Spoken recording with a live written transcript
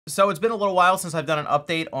So it's been a little while since I've done an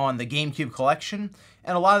update on the GameCube collection,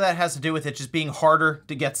 and a lot of that has to do with it just being harder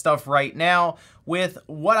to get stuff right now. With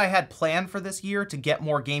what I had planned for this year to get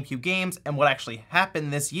more GameCube games and what actually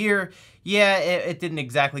happened this year, yeah, it didn't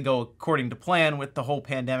exactly go according to plan with the whole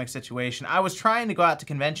pandemic situation. I was trying to go out to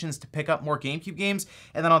conventions to pick up more GameCube games,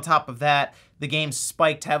 and then on top of that, the games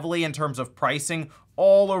spiked heavily in terms of pricing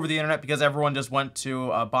all over the internet because everyone just went to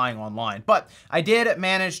buying online. But I did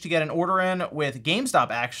manage to get an order in with GameStop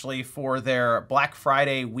actually for their Black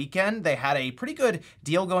Friday weekend. They had a pretty good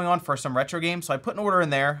deal going on for some retro games, so I put an order in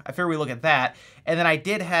there. I figured we look at that. And then I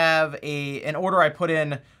did have an order I put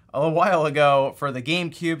in a little while ago for the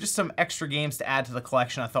GameCube, just some extra games to add to the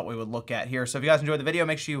collection I thought we would look at here. So if you guys enjoyed the video,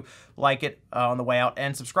 make sure you like it on the way out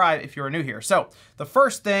and subscribe if you're new here. So the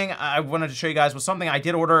first thing I wanted to show you guys was something I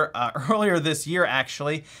did order earlier this year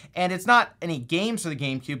actually, and it's not any games for the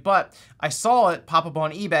GameCube, but I saw it pop up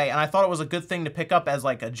on eBay and I thought it was a good thing to pick up as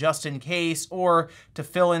like a just in case or to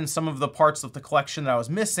fill in some of the parts of the collection that I was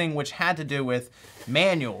missing, which had to do with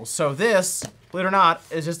manuals. So this, believe it or not,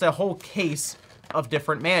 is just a whole case of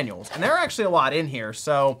different manuals. And there are actually a lot in here.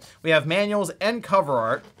 So we have manuals and cover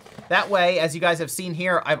art. That way, as you guys have seen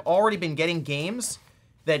here, I've already been getting games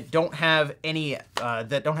that don't have any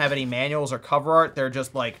manuals or cover art. They're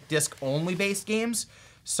just like disc-only based games.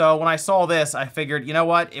 So when I saw this, I figured, you know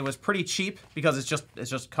what? It was pretty cheap because it's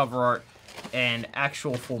just cover art and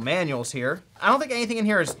actual full manuals here. I don't think anything in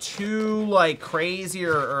here is too like crazy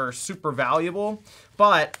or super valuable,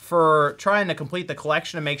 but for trying to complete the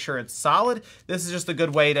collection and make sure it's solid, this is just a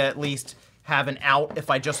good way to at least have an out if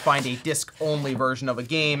I just find a disc-only version of a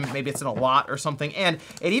game. Maybe it's in a lot or something. And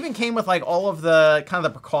it even came with like all of the kind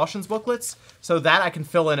of the precautions booklets, so that I can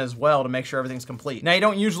fill in as well to make sure everything's complete. Now, you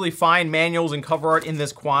don't usually find manuals and cover art in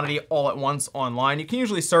this quantity all at once online. You can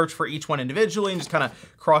usually search for each one individually and just kind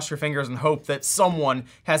of cross your fingers and hope that someone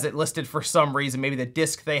has it listed for some reason. Maybe the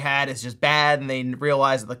disc they had is just bad and they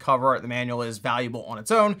realize that the cover art, the manual is valuable on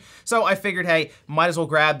its own. So I figured, hey, might as well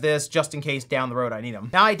grab this just in case down the road I need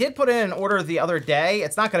them. Now, I did put in an order the other day.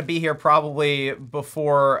 It's not going to be here probably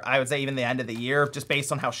before, I would say, even the end of the year, just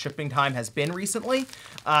based on how shipping time has been recently,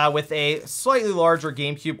 with a slightly larger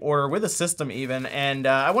GameCube order with a system even. And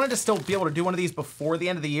I wanted to still be able to do one of these before the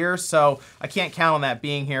end of the year, so I can't count on that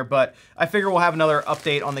being here, but I figure we'll have another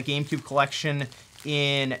update on the GameCube collection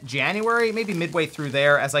in January, maybe midway through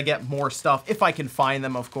there as I get more stuff, if I can find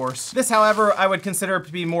them, of course. This, however, I would consider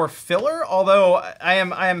to be more filler, although I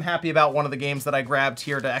am happy about one of the games that I grabbed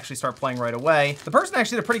here to actually start playing right away. The person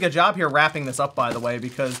actually did a pretty good job here wrapping this up, by the way,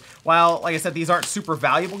 because while, like I said, these aren't super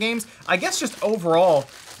valuable games, I guess just overall,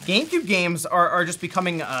 GameCube games are just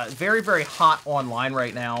becoming very, very hot online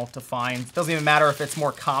right now to find. It doesn't even matter if it's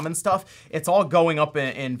more common stuff. It's all going up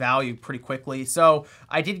in value pretty quickly. So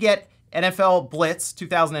I did get NFL Blitz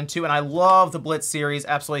 2002, and I love the Blitz series,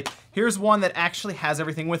 absolutely. Here's one that actually has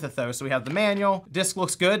everything with it though. So we have the manual, disc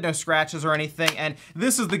looks good, no scratches or anything, and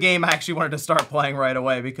this is the game I actually wanted to start playing right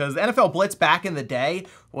away because the NFL Blitz back in the day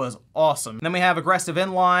was awesome. And then we have Aggressive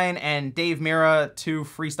Inline and Dave Mirra 2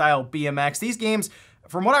 Freestyle BMX. These games,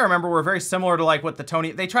 from what I remember, were very similar to like what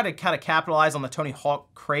they try to kind of capitalize on the Tony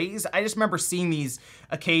Hawk craze. I just remember seeing these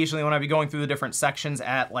occasionally when I'd be going through the different sections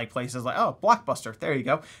at like places like, oh, Blockbuster, there you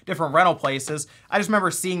go, different rental places. I just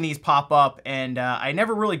remember seeing these pop up and I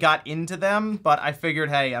never really got into them, but I figured,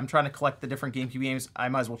 hey, I'm trying to collect the different GameCube games. I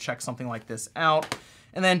might as well check something like this out.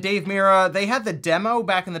 And then Dave Mirra, they had the demo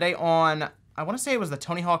back in the day on, I want to say it was the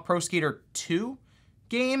Tony Hawk Pro Skater 2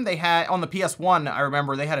 game they had on the PS1. I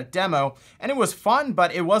remember they had a demo and it was fun,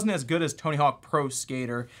 but it wasn't as good as Tony Hawk Pro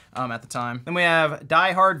Skater at the time. Then we have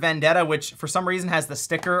Die Hard Vendetta, which for some reason has the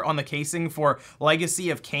sticker on the casing for Legacy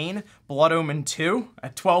of Kain, Blood Omen 2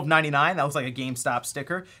 at $12.99. That was like a GameStop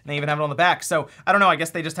sticker, and they even have it on the back. So I don't know, I guess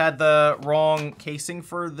they just had the wrong casing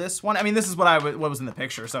for this one. I mean, this is what was in the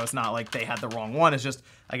picture, so it's not like they had the wrong one. It's just,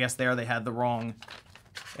 I guess there they had the wrong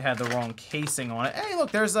casing on it. Hey,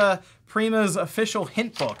 look, there's a Prima's official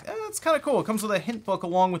hint book. That's kind of cool. It comes with a hint book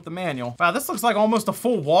along with the manual. Wow, this looks like almost a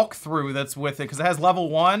full walkthrough that's with it because it has level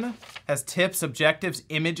 1, has tips, objectives,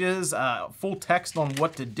 images, full text on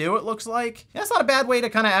what to do, it looks like. Yeah, that's not a bad way to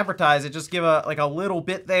kind of advertise it. Just give like a little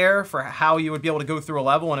bit there for how you would be able to go through a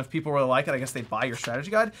level, and if people really like it, I guess they'd buy your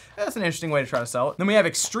strategy guide. That's an interesting way to try to sell it. Then we have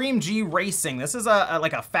Extreme G Racing. This is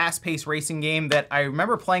like a fast-paced racing game that I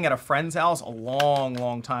remember playing at a friend's house a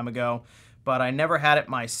long time ago, but I never had it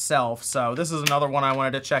myself. So this is another one I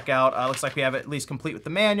wanted to check out. Looks like we have it at least complete with the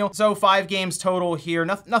manual. So 5 games total here,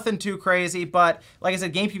 nothing too crazy, but like I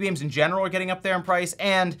said, GameCube games in general are getting up there in price,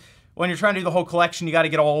 and when you're trying to do the whole collection, you got to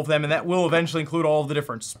get all of them, and that will eventually include all of the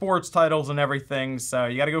different sports titles and everything. So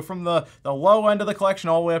you got to go from the low end of the collection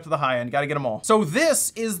all the way up to the high end. You got to get them all. So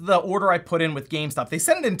this is the order I put in with GameStop. They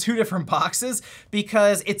sent it in 2 different boxes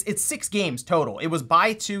because it's 6 games total. It was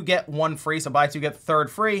buy 2, get 1 free, so buy 2, get the 3rd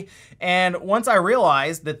free. And once I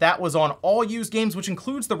realized that that was on all used games, which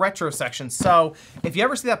includes the retro section. So if you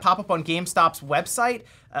ever see that pop up on GameStop's website,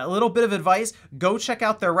 a little bit of advice, go check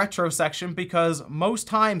out their retro section because most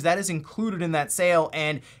times that is included in that sale.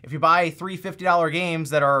 And if you buy 3 $50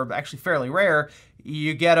 games that are actually fairly rare,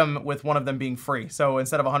 you get them with one of them being free. So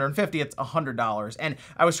instead of $150, it's $100. And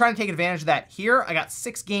I was trying to take advantage of that here. I got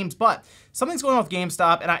 6 games, but something's going on with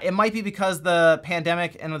GameStop, and it might be because the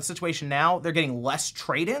pandemic and the situation now, they're getting less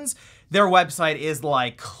trade-ins. Their website is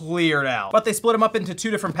like cleared out. But they split them up into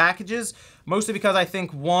 2 different packages, mostly because I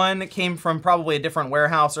think one came from probably a different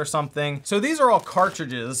warehouse or something. So these are all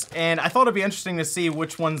cartridges, and I thought it'd be interesting to see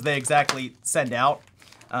which ones they exactly send out.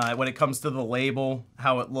 When it comes to the label,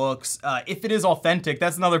 how it looks. If it is authentic,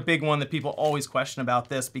 that's another big one that people always question about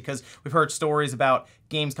this because we've heard stories about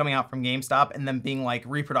games coming out from GameStop and them being like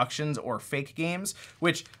reproductions or fake games,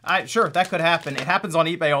 which, sure, that could happen. It happens on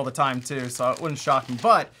eBay all the time too, so it wouldn't shock me.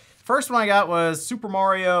 But first one I got was Super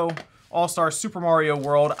Mario All-Stars Super Mario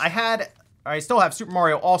World. I still have Super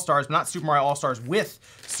Mario All-Stars, but not Super Mario All-Stars with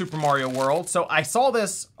Super Mario World. So I saw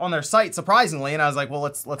this on their site, surprisingly, and I was like, well,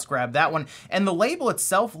 let's grab that one. And the label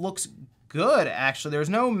itself looks good, actually. There's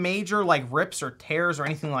no major like rips or tears or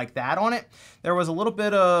anything like that on it. There was a little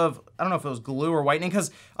bit of, I don't know if it was glue or whitening, because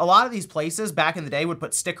a lot of these places back in the day would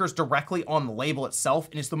put stickers directly on the label itself,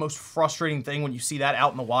 and it's the most frustrating thing when you see that out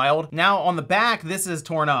in the wild. Now on the back, this is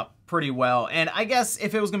torn up pretty well. And I guess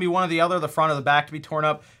if it was gonna be one or the other, the front or the back to be torn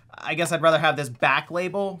up, I guess I'd rather have this back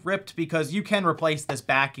label ripped because you can replace this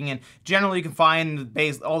backing, and generally you can find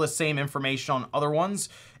all the same information on other ones,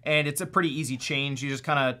 and it's a pretty easy change. You just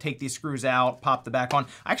kind of take these screws out, pop the back on.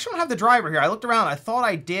 I actually don't have the driver here. I looked around, I thought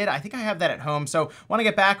I did. I think I have that at home. So when I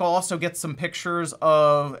get back, I'll also get some pictures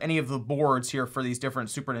of any of the boards here for these different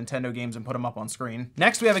Super Nintendo games and put them up on screen.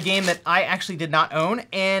 Next, we have a game that I actually did not own,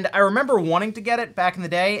 and I remember wanting to get it back in the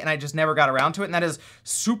day, and I just never got around to it, and that is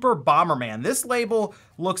Super Bomberman. This label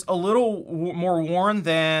looks a little more worn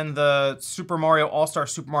than the Super Mario All-Star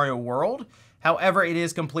Super Mario World. However, it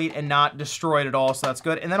is complete and not destroyed at all, so that's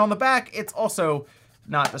good. And then on the back, it's also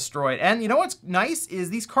not destroyed. And you know what's nice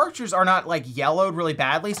is these cartridges are not like yellowed really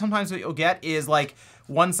badly. Sometimes what you'll get is like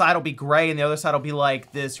one side will be gray and the other side will be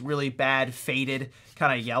like this really bad faded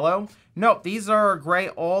kind of yellow. Nope, these are gray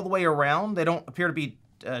all the way around. They don't appear to be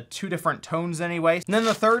 2 different tones anyway. And then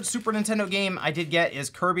the third Super Nintendo game I did get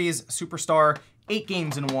is Kirby's Superstar, 8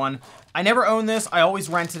 games in 1. I never owned this, I always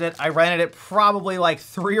rented it. I rented it probably like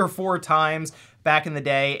 3 or 4 times back in the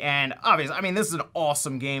day, and obviously, I mean, this is an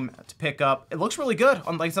awesome game to pick up. It looks really good.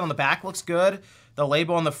 Like I said, on the back looks good. The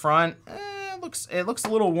label on the front, it looks a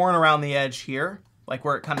little worn around the edge here, like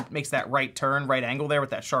where it kind of makes that right turn, right angle there with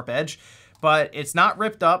that sharp edge. But it's not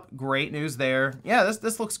ripped up. Great news there. Yeah,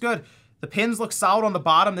 this looks good. The pins look solid on the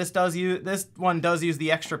bottom. This one does use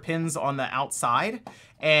the extra pins on the outside.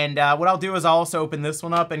 And what I'll do is I'll also open this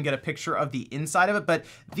one up and get a picture of the inside of it. But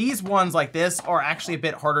these ones like this are actually a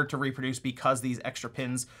bit harder to reproduce because these extra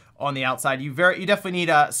pins on the outside. You definitely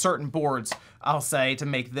need certain boards, I'll say, to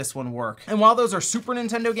make this one work. And while those are Super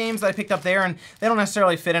Nintendo games that I picked up there, and they don't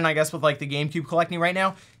necessarily fit in, I guess, with like the GameCube collecting right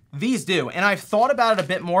now, these do. And I've thought about it a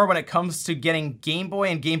bit more when it comes to getting Game Boy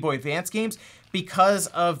and Game Boy Advance games, because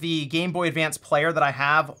of the Game Boy Advance player that I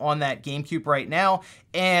have on that GameCube right now,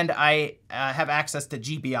 and I have access to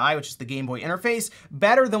GBI, which is the Game Boy interface,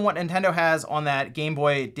 better than what Nintendo has on that Game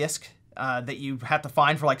Boy disc that you have to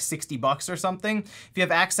find for like 60 bucks or something. If you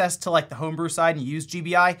have access to like the homebrew side and you use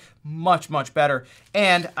GBI, much, much better.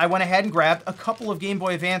 And I went ahead and grabbed a couple of Game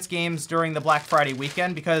Boy Advance games during the Black Friday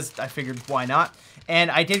weekend because I figured why not. And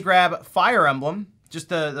I did grab Fire Emblem, just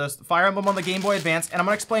the Fire Emblem on the Game Boy Advance, and I'm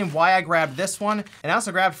gonna explain why I grabbed this one, and I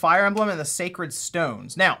also grabbed Fire Emblem and the Sacred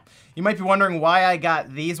Stones. Now, you might be wondering why I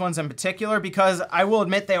got these ones in particular, because I will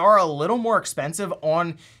admit they are a little more expensive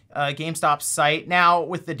on GameStop's site. Now,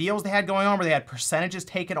 with the deals they had going on where they had percentages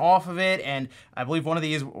taken off of it, and I believe one of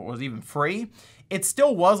these was even free, it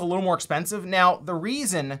still was a little more expensive. Now, the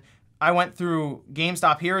reason I went through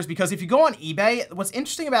GameStop here is because if you go on eBay, what's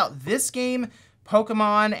interesting about this game,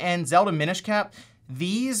 Pokemon and Zelda Minish Cap,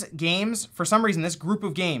 these games, for some reason, this group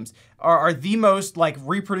of games are the most like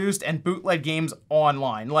reproduced and bootleg games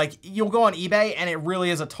online. Like you'll go on eBay and it really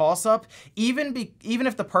is a toss-up. Even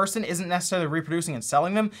if the person isn't necessarily reproducing and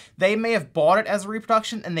selling them, they may have bought it as a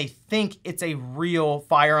reproduction and they think it's a real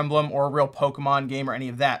Fire Emblem or a real Pokemon game or any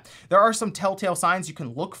of that. There are some telltale signs you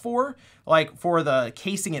can look for, like for the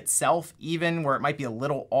casing itself, even where it might be a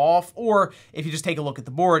little off, or if you just take a look at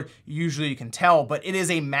the board, usually you can tell, but it is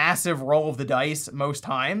a massive roll of the dice most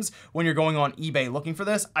times when you're going on eBay looking for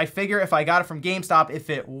this. I figure if I got it from GameStop, if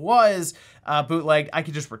it was bootlegged, I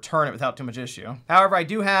could just return it without too much issue. However, I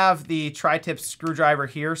do have the tri-tip screwdriver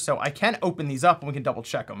here, so I can open these up and we can double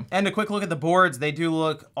check them. And a quick look at the boards, they do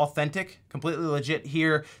look authentic, completely legit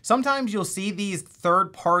here. Sometimes you'll see these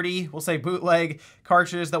third-party, we'll say bootleg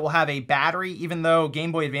cartridges that will have a battery, even though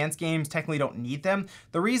Game Boy Advance games technically don't need them.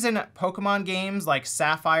 The reason Pokemon games like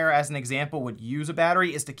Sapphire, as an example, would use a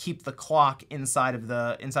battery is to keep the clock inside of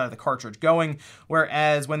the cartridge going.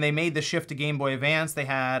 Whereas when they made the shift to Game Boy Advance, they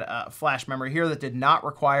had a flash memory here that did not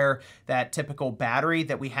require that typical battery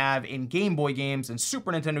that we have in Game Boy games and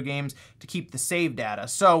Super Nintendo games to keep the save data.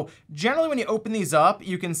 So generally when you open these up,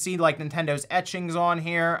 you can see like Nintendo's etchings on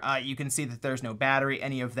here. You can see that there's no battery,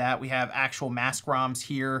 any of that. We have actual mask ROMs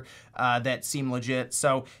here that seem legit.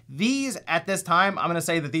 So these, at this time, I'm gonna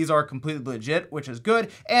say that these are completely legit, which is good.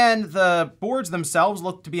 And the boards themselves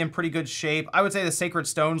look to be in pretty good shape. I would say the Sacred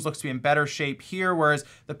Stones looks to be in better shape here, whereas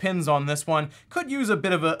the pins on this one could use a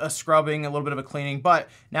bit of a scrubbing, a little bit of a cleaning, but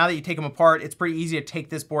now that you take them apart, it's pretty easy to take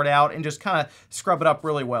this board out and just kind of scrub it up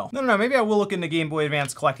really well. No, maybe I will look into Game Boy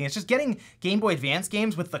Advance collecting. It's just getting Game Boy Advance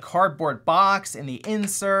games with the cardboard box and the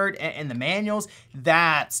insert and the manuals,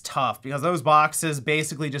 that's tough because those boxes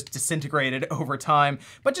basically just disintegrated over time.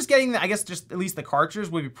 But just getting, I guess, just at least the cartridges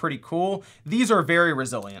would be pretty cool. These are very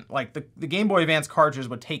resilient. Like the Game Boy Advance cartridges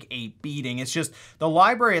would take a beating. It's just the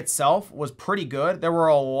library itself was pretty good. There were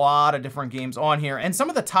a lot of different games on here, and some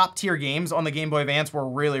of the top tier games on the Game Boy Advance were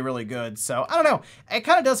really, really good. So I don't know, it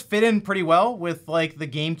kind of does fit in pretty well with like the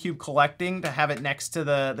GameCube collecting to have it next to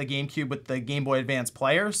the GameCube with the Game Boy Advance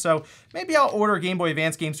player. So maybe I'll order Game Boy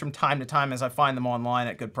Advance games from time to time as I find them online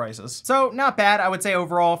at good prices. So not bad, I would say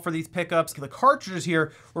overall for these pickups. The cartridges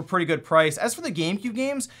here were pretty good price. As for the GameCube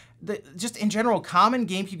games, just in general, common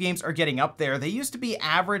GameCube games are getting up there. They used to be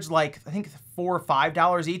average like, I think $4 or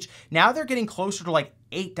 $5 each. Now they're getting closer to like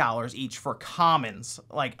 $8 each for commons,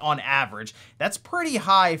 like on average. That's pretty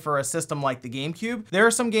high for a system like the GameCube. There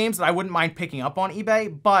are some games that I wouldn't mind picking up on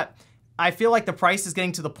eBay, but I feel like the price is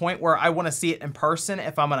getting to the point where I want to see it in person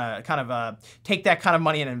if I'm gonna kind of take that kind of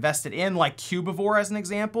money and invest it in, like Cubivore as an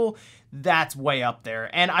example. That's way up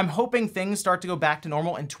there. And I'm hoping things start to go back to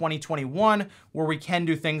normal in 2021, where we can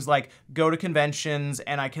do things like go to conventions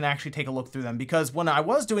and I can actually take a look through them. Because when I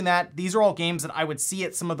was doing that, these are all games that I would see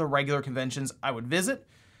at some of the regular conventions I would visit.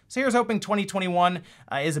 So here's hoping 2021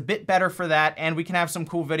 is a bit better for that, and we can have some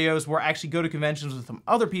cool videos where I actually go to conventions with some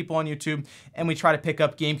other people on YouTube and we try to pick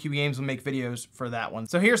up GameCube games and make videos for that one.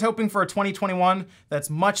 So here's hoping for a 2021 that's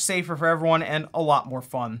much safer for everyone and a lot more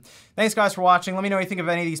fun. Thanks guys for watching. Let me know what you think of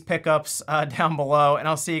any of these pickups down below, and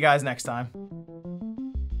I'll see you guys next time.